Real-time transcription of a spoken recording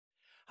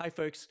Hi,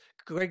 folks.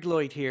 Greg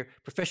Lloyd here,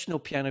 professional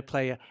piano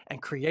player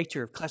and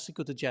creator of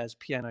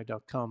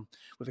classical2jazzpiano.com,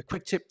 with a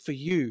quick tip for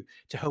you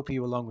to help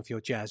you along with your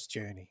jazz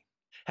journey.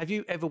 Have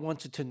you ever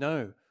wanted to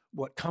know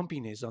what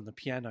comping is on the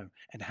piano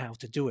and how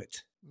to do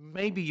it?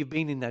 Maybe you've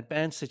been in that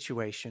band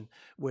situation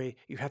where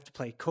you have to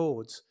play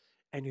chords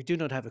and you do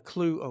not have a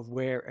clue of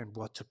where and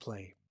what to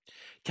play.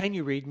 Can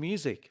you read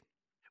music?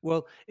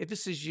 Well, if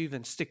this is you,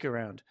 then stick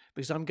around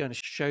because I'm going to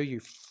show you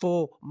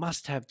 4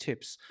 must have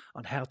tips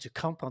on how to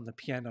comp on the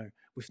piano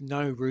with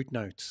no root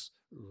notes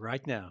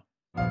right now.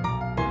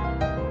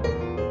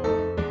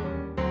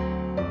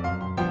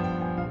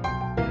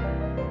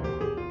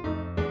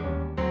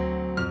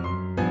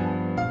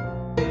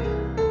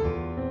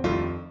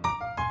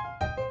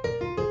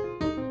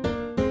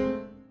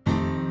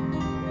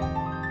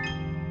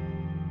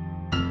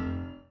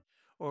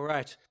 All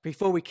right,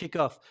 before we kick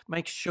off,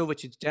 make sure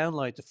that you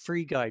download the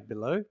free guide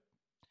below,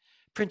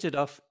 print it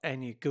off,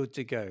 and you're good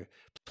to go.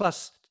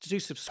 Plus, do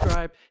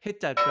subscribe, hit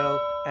that bell,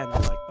 and the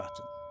like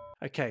button.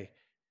 Okay,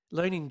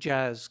 learning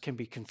jazz can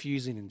be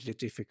confusing and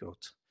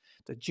difficult.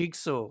 The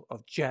jigsaw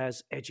of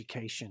jazz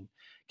education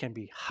can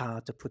be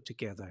hard to put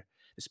together.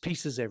 There's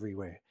pieces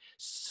everywhere.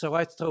 So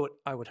I thought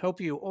I would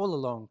help you all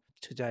along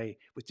today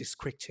with this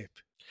quick tip.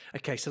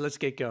 Okay, so let's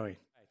get going.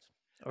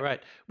 All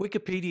right,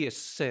 Wikipedia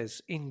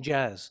says in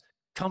jazz,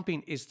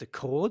 comping is the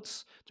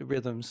chords, the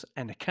rhythms,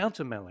 and the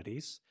counter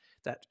melodies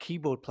that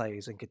keyboard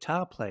players and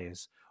guitar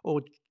players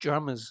or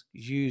drummers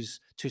use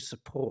to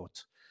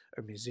support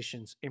a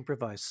musician's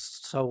improvised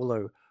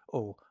solo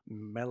or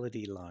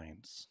melody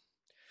lines.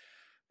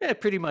 Yeah,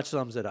 pretty much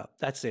sums it up.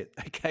 That's it.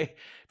 Okay.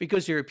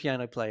 Because you're a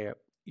piano player,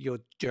 your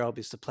job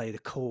is to play the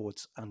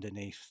chords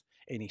underneath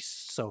any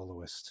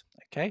soloist.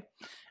 Okay.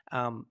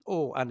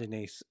 Or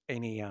underneath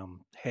any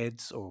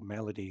heads or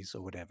melodies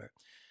or whatever.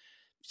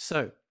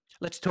 So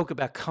let's talk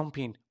about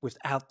comping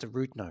without the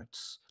root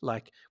notes,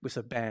 like with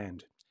a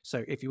band.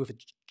 So if you're with a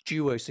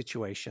duo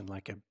situation,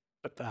 like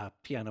a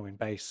piano and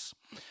bass,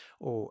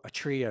 or a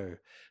trio,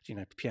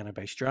 piano,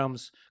 bass,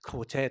 drums,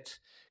 quartet,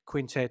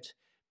 quintet,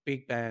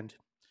 big band,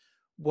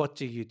 what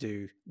do you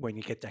do when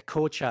you get that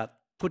chord chart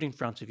put in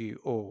front of you,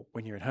 or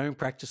when you're at home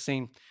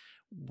practicing?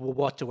 Well,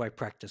 what do I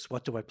practice?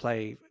 What do I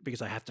play?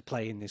 Because I have to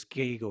play in this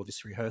gig or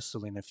this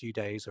rehearsal in a few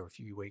days or a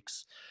few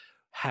weeks.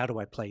 How do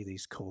I play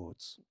these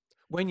chords?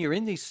 When you're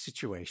in these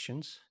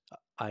situations,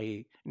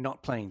 i.e.,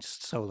 not playing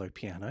solo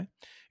piano,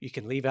 you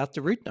can leave out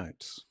the root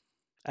notes,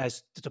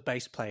 as the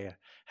bass player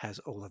has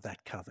all of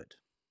that covered.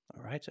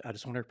 All right. I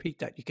just want to repeat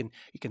that. You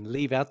can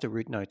leave out the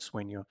root notes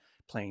when you're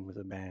playing with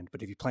a band,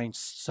 but if you're playing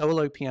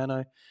solo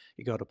piano,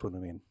 you got to put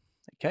them in.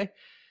 Okay.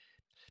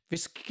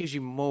 This gives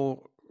you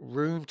more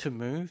room to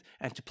move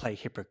and to play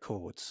hipper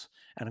chords.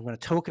 And I'm going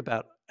to talk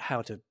about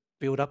how to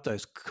build up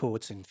those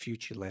chords in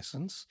future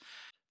lessons.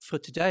 For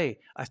today,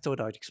 I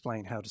thought I'd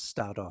explain how to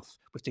start off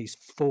with these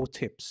 4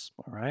 tips.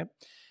 All right.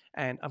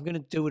 And I'm going to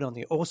do it on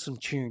the awesome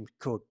tune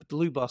called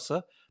Blue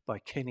Bossa by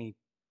Kenny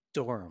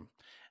Dorham.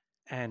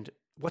 And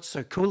what's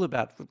so cool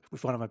about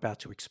with what I'm about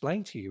to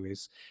explain to you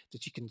is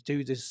that you can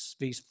do these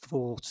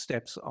 4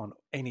 steps on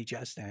any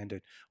jazz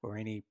standard or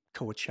any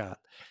chord chart,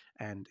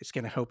 and it's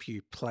going to help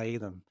you play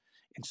them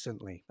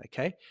instantly.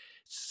 Okay,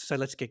 so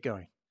let's get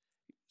going.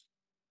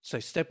 So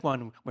step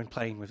 1 when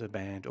playing with a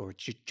band or a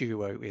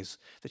duo is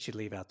that you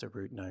leave out the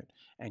root note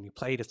and you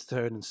play the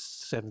 3rd and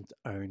 7th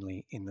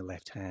only in the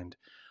left hand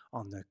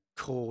on the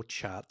chord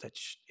chart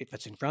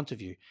that's in front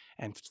of you.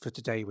 And for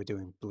today, we're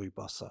doing Blue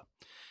Bossa.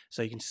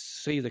 So you can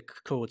see the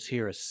chords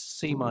here are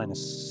C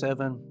minus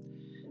 7,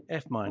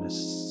 F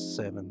minus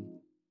 7,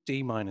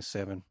 D minus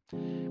 7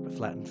 with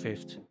flat and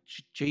 5th,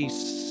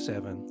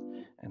 G7,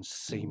 and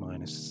C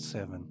minus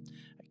 7.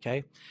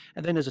 Okay,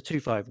 and then there's a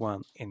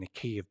 2-5-1 in the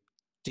key of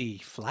D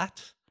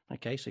flat.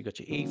 Okay, so you've got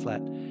your E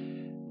flat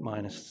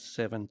minus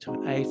 7 to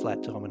an A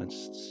flat dominant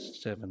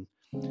 7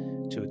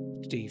 to a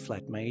D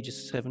flat major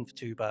 7 for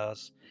 2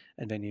 bars,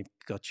 and then you've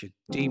got your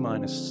D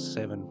minus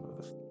 7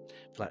 with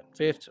a flat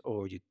 5th,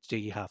 or your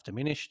D half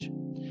diminished,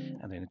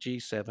 and then a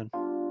G7,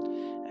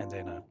 and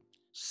then a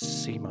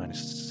C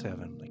minus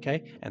 7,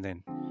 okay, and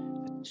then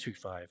a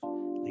 2-5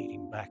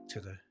 leading back to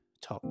the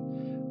top,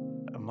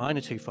 a minor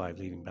 2-5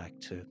 leading back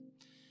to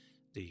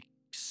the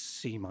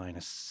C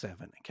minus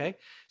 7, okay?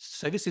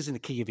 So this is in the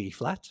key of E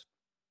flat,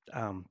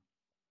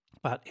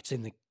 but it's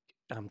in the,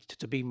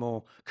 to be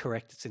more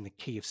correct, it's in the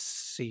key of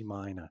C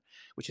minor,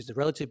 which is the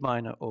relative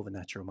minor or the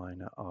natural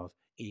minor of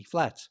E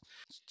flat.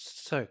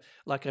 So,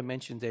 like I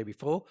mentioned there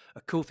before,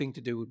 a cool thing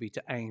to do would be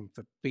to aim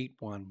for beat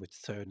 1 with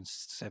 3rd and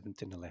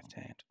 7th in the left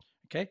hand,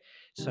 okay?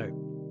 So,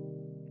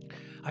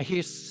 I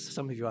hear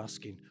some of you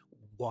asking,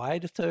 why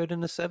the 3rd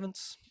and the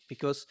 7th?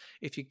 Because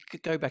if you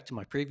go back to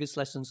my previous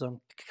lessons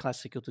on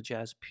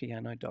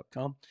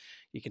classical2jazzpiano.com,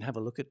 you can have a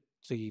look at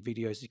the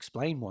videos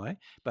explain why,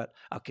 but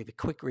I'll give a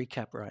quick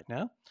recap right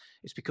now.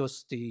 It's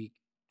because the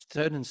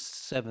 3rd and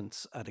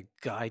 7th are the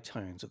guide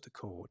tones of the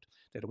chord.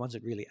 They're the ones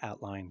that really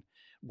outline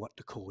what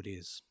the chord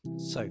is.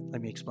 So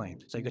let me explain.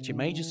 So you've got your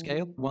major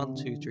scale, 1,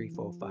 2, 3,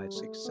 4, 5,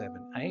 6,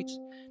 7, 8.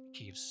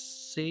 key of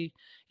C.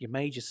 Your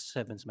major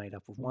 7's made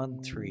up of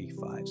 1, 3,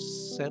 5,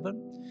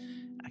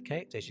 7.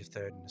 Okay, there's your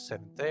 3rd and the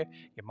 7th there.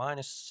 Your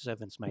minor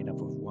 7's made up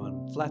of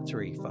 1, flat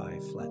 3,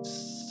 5, flat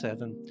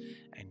 7.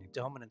 And your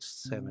dominant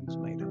 7's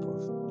made up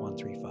of 1,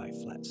 3,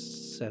 5, flat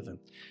 7.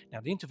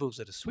 Now, the intervals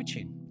that are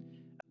switching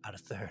are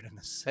the 3rd and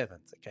the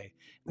 7th, okay?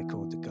 They're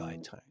called the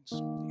guide tones.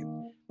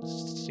 You can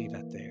see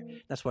that there.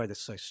 That's why they're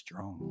so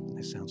strong and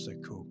they sound so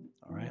cool,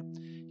 all right?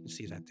 You can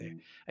see that there.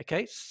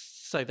 Okay,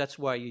 so that's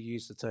why you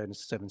use the 3rd and the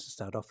 7th to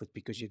start off with,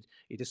 because you're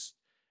just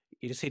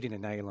hitting a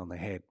nail on the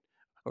head.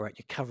 All right,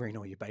 you're covering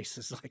all your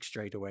bases like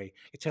straight away.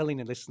 You're telling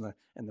the listener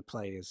and the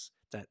players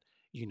that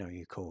you know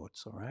your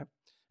chords, all right?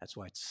 That's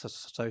why it's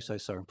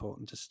so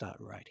important to start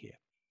right here.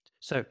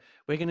 So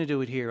we're going to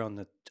do it here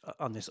on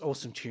this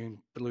awesome tune,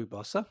 Blue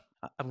Bossa.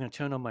 I'm going to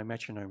turn on my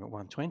metronome at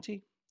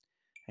 120,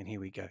 and here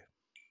we go.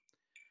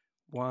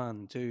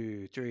 1,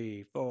 2,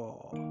 3,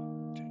 4.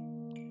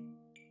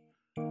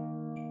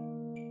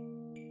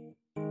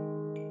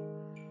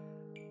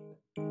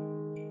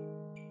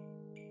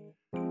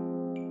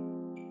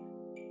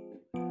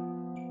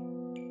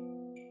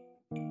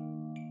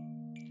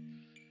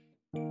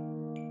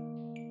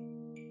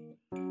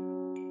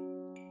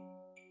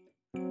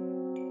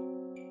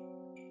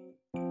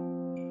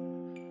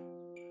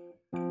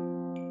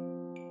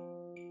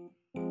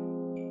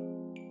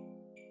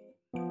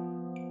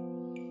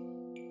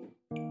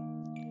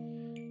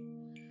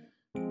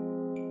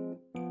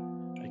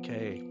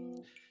 Okay,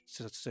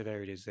 so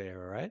there it is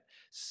there, all right?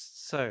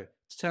 So it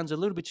sounds a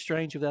little bit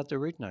strange without the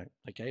root note,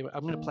 okay?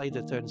 I'm going to play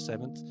the 3rd and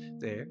 7th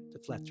there, the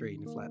flat 3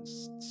 and the flat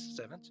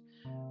 7th,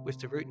 with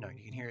the root note.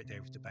 You can hear it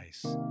there with the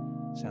bass.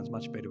 Sounds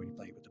much better when you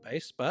play it with the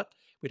bass, but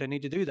we don't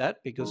need to do that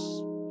because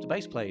the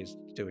bass player is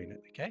doing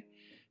it, okay?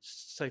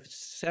 So if it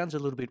sounds a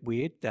little bit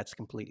weird, that's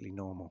completely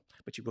normal,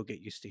 but you will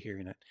get used to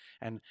hearing it.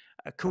 And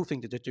a cool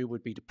thing to do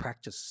would be to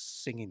practice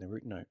singing the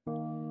root note.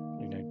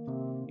 And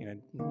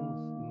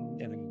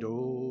then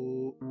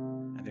do,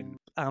 and then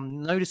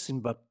I'm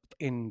noticing, but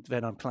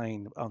that I'm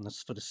playing on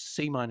this for the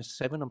C minor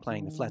 7, I'm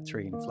playing the flat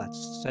 3 and the flat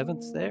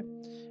 7th there,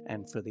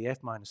 and for the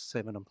F minor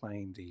 7, I'm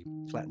playing the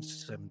flat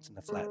 7th and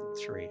the flat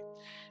 3,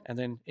 and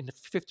then in the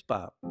 5th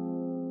bar,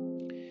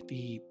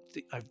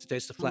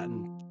 there's the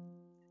flattened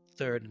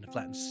 3rd and the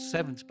flattened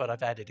 7th, but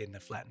I've added in the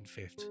flattened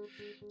 5th,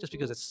 just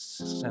because it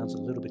sounds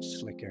a little bit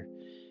slicker.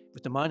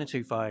 With the minor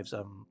 2 5s,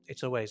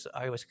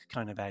 I always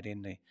kind of add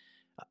in the,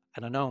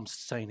 and I know I'm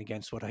saying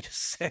against what I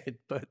just said,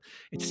 but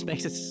it just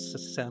makes it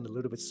sound a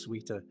little bit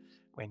sweeter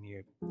when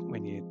you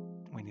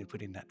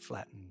put in that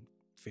flattened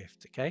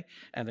 5th, okay?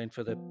 And then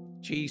for the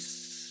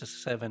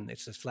G7,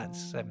 it's the flattened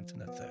 7th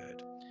and the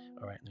 3rd.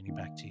 All right, and then you're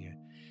back to your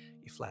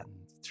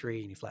flattened 3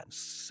 and your flattened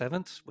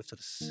 7th with the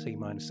C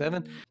minor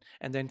 7.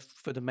 And then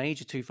for the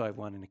major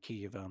 251 in the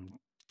key of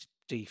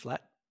D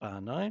flat, bar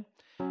 9,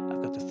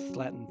 I've got the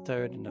flattened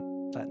 3rd and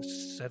the flattened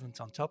 7th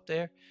on top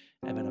there,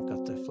 and then I've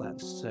got the flattened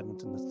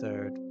 7th and the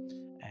 3rd,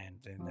 and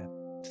then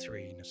the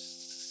 3 and the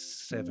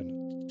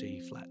 7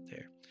 D flat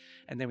there.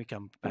 And then we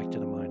come back to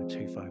the minor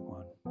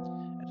 251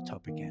 at the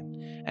top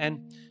again.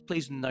 And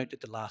please note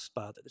that the last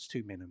bar that there's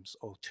 2 minims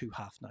or 2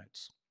 half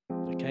notes.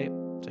 Okay,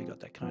 so you got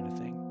that kind of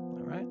thing.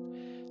 All right.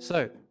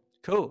 So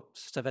cool.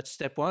 So that's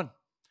step 1.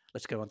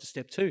 Let's go on to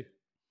step 2.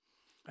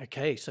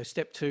 Okay, so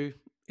step 2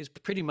 is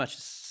pretty much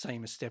the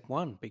same as step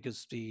 1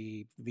 because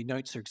the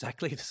notes are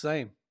exactly the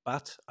same,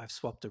 but I've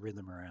swapped the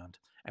rhythm around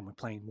and we're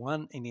playing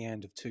 1 in the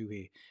end of 2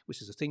 here,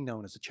 which is a thing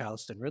known as a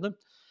Charleston rhythm.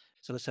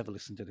 So let's have a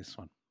listen to this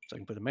one. So I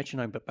can put a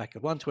metronome back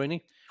at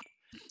 120,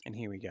 and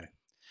here we go.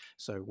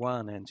 So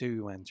 1 and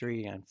 2 and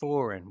 3 and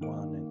 4 and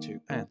 1 and 2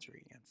 and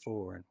 3 and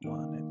 4 and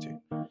 1 and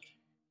 2.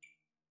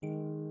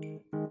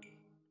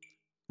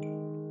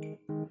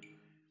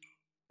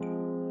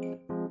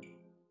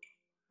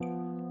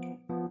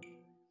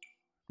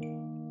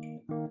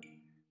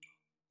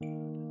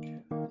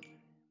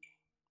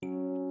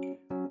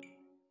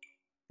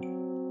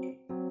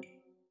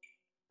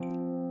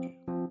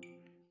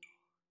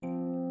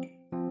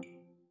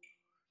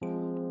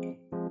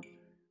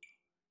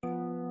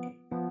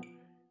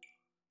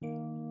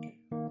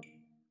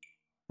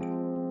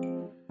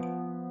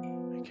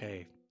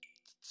 Okay,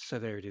 so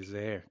there it is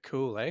there.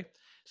 Cool, eh?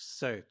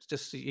 So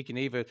just so you can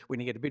either, when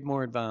you get a bit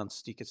more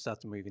advanced, you can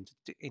start to move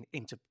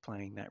into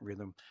playing that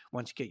rhythm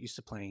once you get used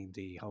to playing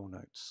the whole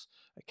notes,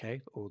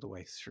 okay, all the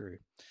way through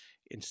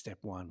in step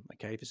 1,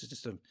 okay? This is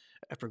just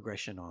a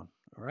progression on,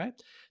 all right?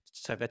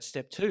 So that's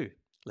step 2.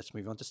 Let's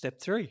move on to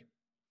step 3.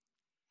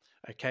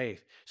 Okay,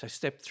 so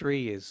step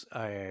 3 is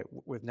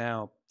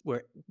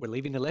we're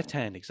leaving the left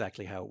hand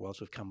exactly how it was.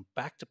 We've come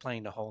back to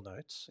playing the whole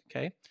notes,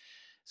 okay?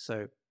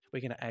 So we're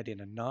going to add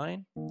in a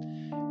 9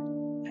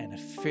 and a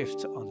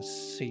 5th on a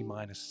C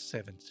minor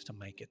 7th to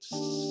make it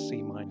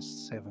C minor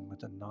 7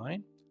 with a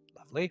 9.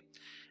 Lovely.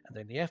 And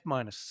then the F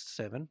minor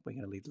 7, we're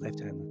going to leave the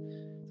left hand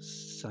the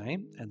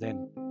same. And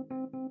then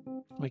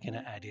we're going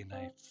to add in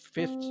a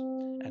 5th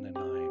and a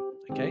 9.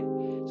 Okay,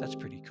 so that's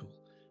pretty cool.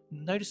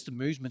 notice the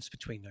movements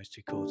between those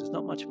two chords. There's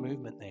not much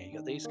movement there. You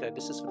got these go.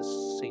 This is for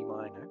the C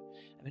minor,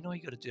 and then all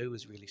you got to do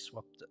is really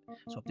swap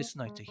this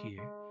note to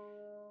here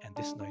and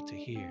this note to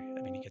here,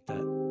 and then you get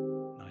that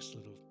nice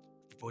little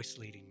voice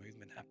leading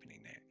movement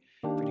happening there.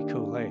 Pretty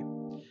cool, eh?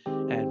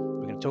 And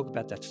we're going to talk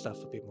about that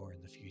stuff a bit more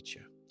in the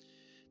future.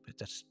 But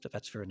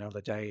that's for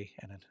another day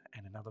and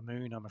another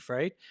moon, I'm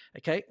afraid.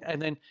 Okay,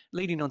 and then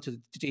leading on to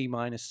the D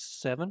minus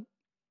 7,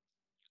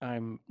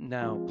 I'm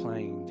now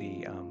playing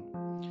the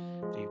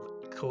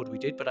chord we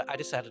did, but I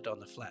just added on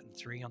the flattened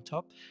 3 on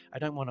top. I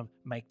don't want to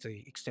make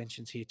the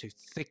extensions here too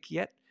thick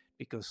yet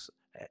because,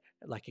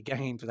 like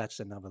again,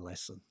 that's another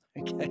lesson.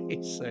 Okay,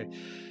 so,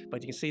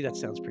 but you can see that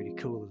sounds pretty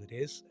cool as it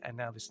is. And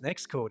now this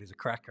next chord is a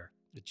cracker,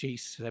 the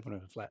G7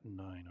 of a flattened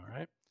 9, all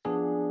right?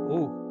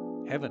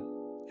 Oh, heaven.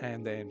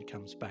 And then it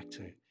comes back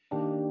to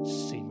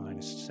C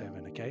minus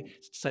 7, okay?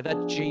 So that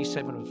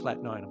G7 of a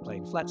flat 9, I'm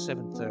playing flat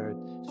 7 third,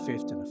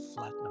 5th, and a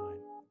flat 9.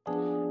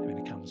 And then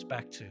it comes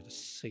back to the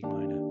C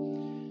minor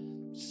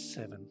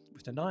 7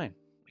 with a 9,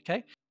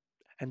 okay?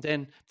 And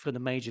then for the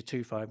major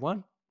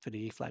 251, for the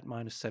E flat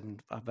minus 7,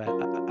 I've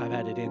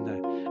added in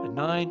a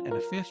 9 and a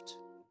 5th,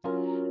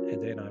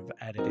 and then I've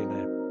added in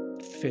a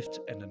 5th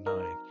and a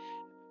 9.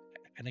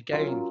 And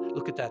again,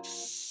 look at that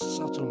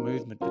subtle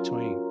movement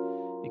between.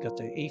 You got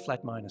the E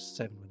flat minus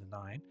 7 with a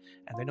 9,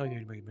 and then I'm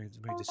going to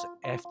move this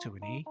F to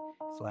an E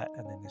flat,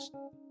 and then this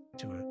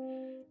to a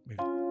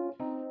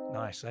move.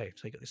 Nice, eh?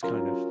 So you got this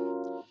kind of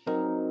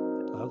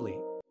lovely.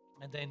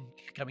 And then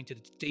coming to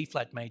the D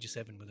flat major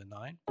 7 with a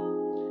 9,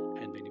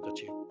 and then you've got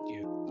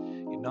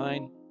your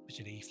 9, which is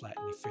an E flat,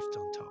 and your 5th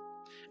on top.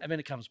 And then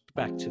it comes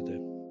back to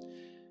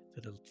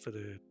for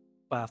the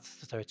bar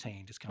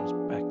 13, just comes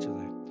back to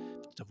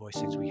the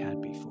voicings we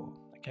had before.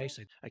 Okay,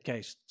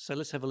 so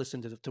let's have a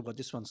listen to what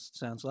this one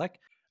sounds like.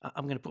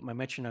 I'm going to put my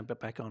metronome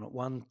back on at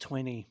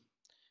 120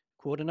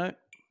 quarter note.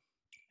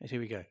 And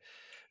here we go.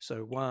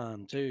 So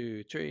 1,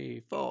 2,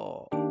 3,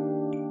 4.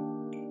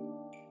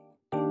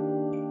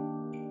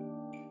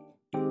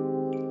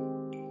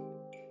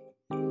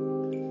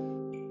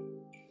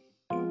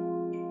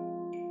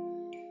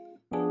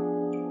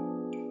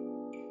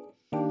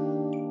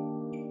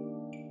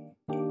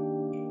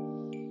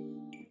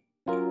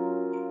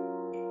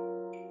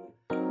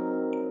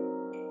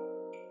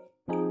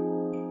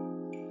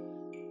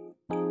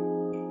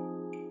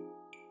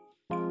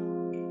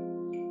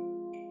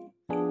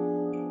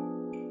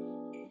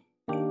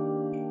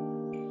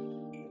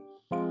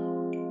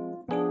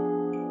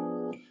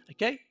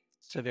 Okay,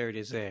 so there it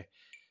is there.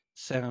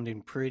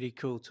 Sounding pretty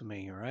cool to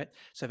me, all right?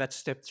 So that's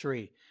step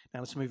 3.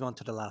 Now let's move on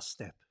to the last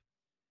step.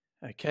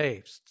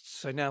 Okay,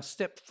 so now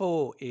step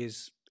 4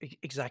 is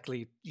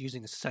exactly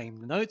using the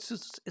same notes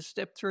as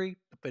step 3,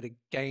 but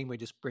again, we're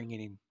just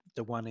bringing in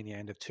the 1 in the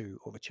end of 2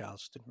 or the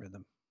Charleston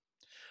rhythm.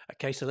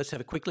 Okay, so let's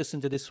have a quick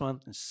listen to this one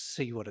and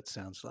see what it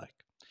sounds like.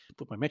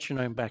 Put my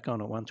metronome back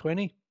on at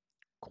 120,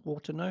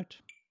 quarter note,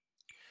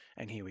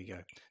 and here we go.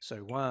 So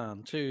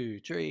 1, 2,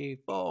 3,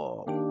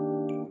 4.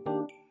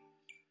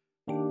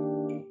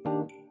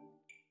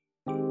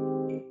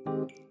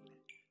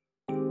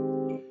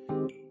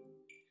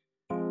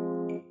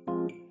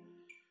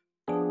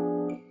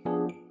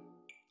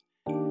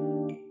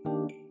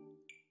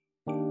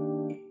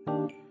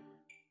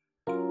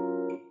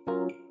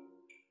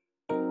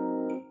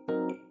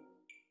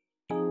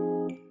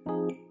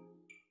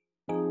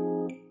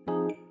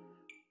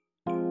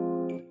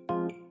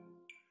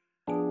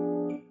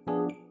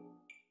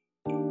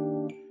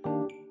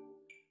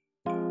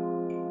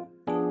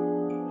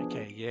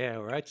 Okay, yeah,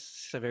 all right.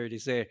 So there it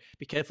is there.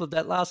 Be careful of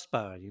that last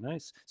bar, you know.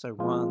 So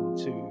 1,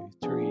 2,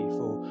 3,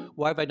 4.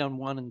 Why have I done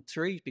 1 and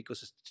 3?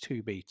 Because it's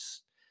 2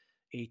 beats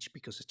each,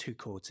 because there's 2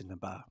 chords in the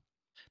bar.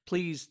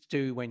 Please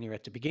do, when you're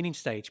at the beginning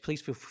stage,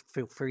 please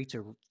feel free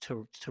to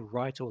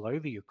write all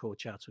over your chord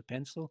charts with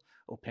pencil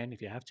or pen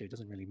if you have to. It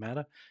doesn't really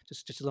matter,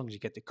 just as long as you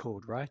get the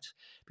chord right.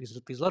 Because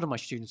a lot of my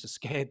students are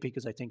scared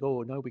because they think,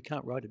 oh, no, we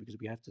can't write it because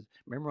we have to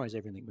memorize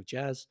everything with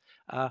jazz.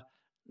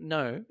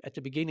 No, at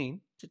the beginning,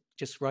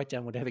 just write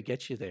down whatever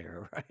gets you there,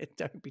 all right?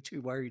 Don't be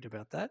too worried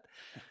about that.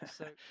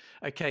 So,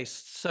 okay,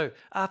 so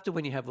after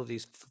when you have all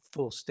these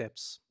 4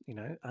 steps, you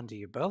know, under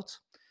your belt,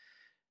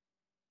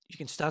 you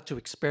can start to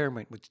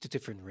experiment with the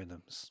different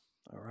rhythms,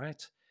 all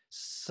right?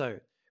 So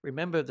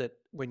remember that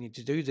when you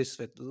do this,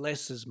 that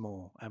less is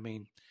more. I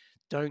mean,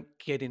 don't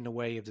get in the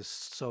way of the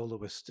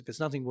soloist. There's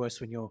nothing worse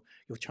when you're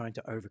trying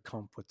to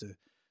overcomp with the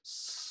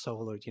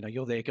solo. You know,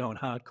 you're there going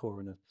hardcore,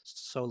 and the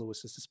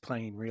soloist is just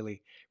playing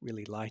really,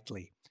 really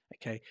lightly.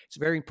 Okay, it's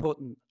very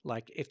important.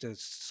 Like if the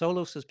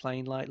soloist is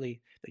playing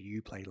lightly, that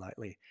you play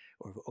lightly,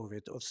 or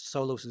if the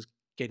soloist is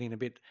getting a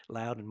bit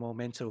loud and more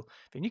mental,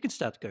 then you can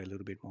start to go a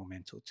little bit more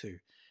mental too.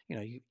 You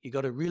know, you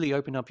got to really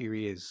open up your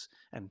ears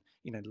and,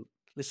 you know,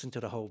 listen to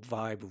the whole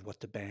vibe of what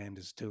the band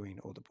is doing,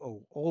 or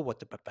what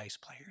the bass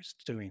player is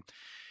doing.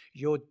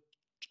 Your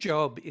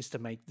job is to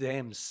make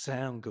them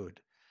sound good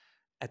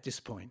at this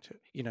point.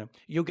 You know,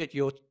 you'll get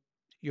your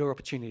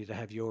opportunity to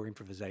have your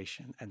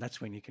improvisation, and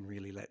that's when you can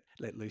really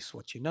let loose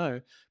what you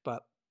know.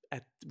 But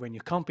when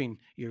you're comping,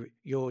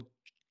 your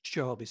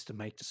job is to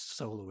make the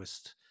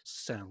soloist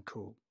sound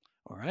cool.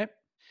 All right.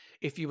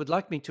 If you would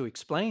like me to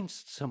explain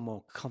some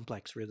more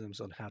complex rhythms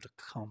on how to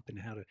comp and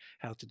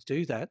how to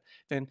do that,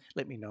 then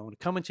let me know in the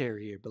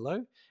commentary here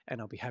below,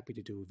 and I'll be happy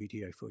to do a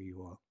video for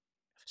you all.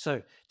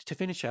 So to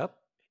finish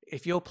up,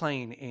 if you're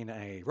playing in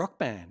a rock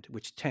band,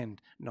 which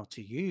tend not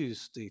to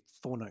use the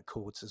 4-note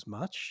chords as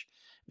much,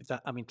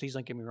 I mean, please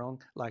don't get me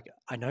wrong. Like,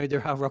 I know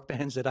there are rock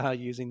bands that are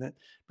using that,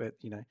 but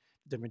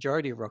the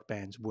majority of rock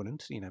bands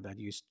wouldn't. They'd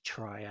use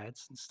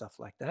triads and stuff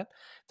like that.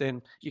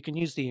 Then you can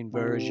use the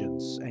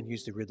inversions and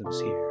use the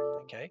rhythms here.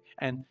 Okay,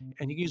 and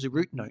you use a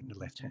root note in the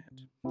left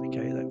hand.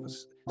 Okay, that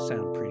was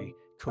sound pretty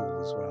cool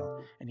as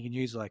well. And you can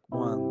use like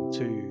 1,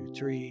 2,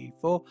 3,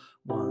 4,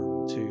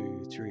 1,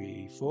 2,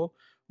 3, 4,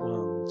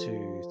 1,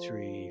 2,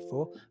 3,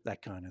 4,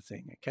 that kind of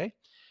thing. Okay.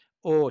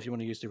 Or if you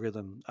want to use the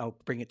rhythm, I'll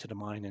bring it to the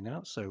minor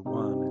now. So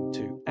 1 and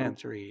 2 and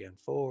 3 and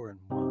 4 and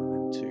 1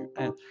 and 2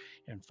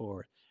 and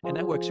 4. And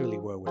that works really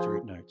well with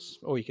root notes.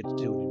 Or you could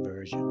do an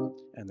inversion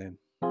and then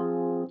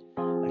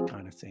that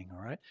kind of thing,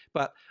 all right?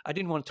 But I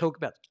didn't want to talk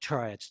about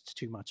triads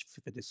too much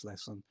for this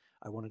lesson.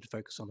 I wanted to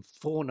focus on the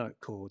 4-note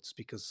chords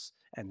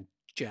and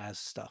jazz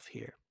stuff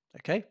here,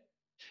 okay?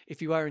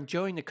 If you are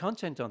enjoying the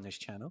content on this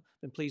channel,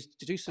 then please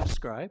do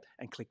subscribe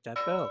and click that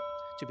bell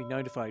to be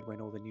notified when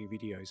all the new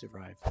videos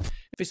arrive.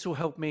 This will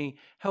help me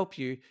help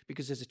you,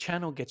 because as the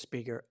channel gets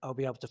bigger, I'll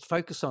be able to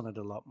focus on it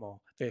a lot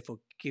more, therefore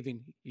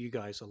giving you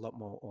guys a lot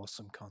more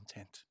awesome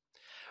content.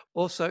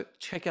 Also,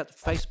 check out the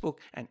Facebook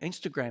and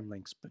Instagram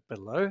links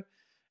below,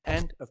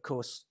 and of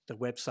course, the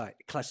website,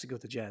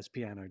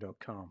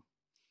 classicaltojazzpiano.com.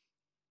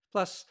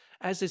 Plus,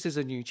 as this is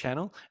a new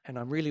channel, and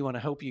I really want to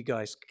help you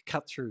guys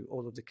cut through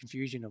all of the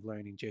confusion of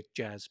learning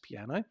jazz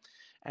piano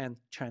and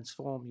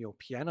transform your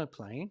piano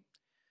playing.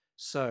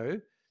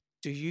 So,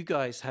 do you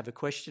guys have a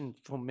question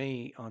for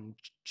me on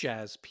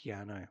jazz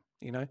piano?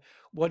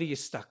 What are you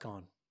stuck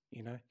on?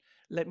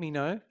 Let me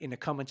know in the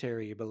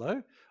commentary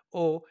below,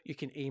 or you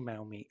can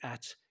email me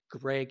at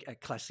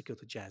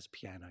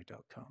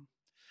greg@classicaltojazzpiano.com.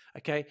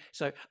 Okay,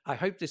 so I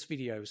hope this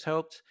video has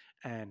helped,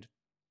 and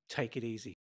take it easy.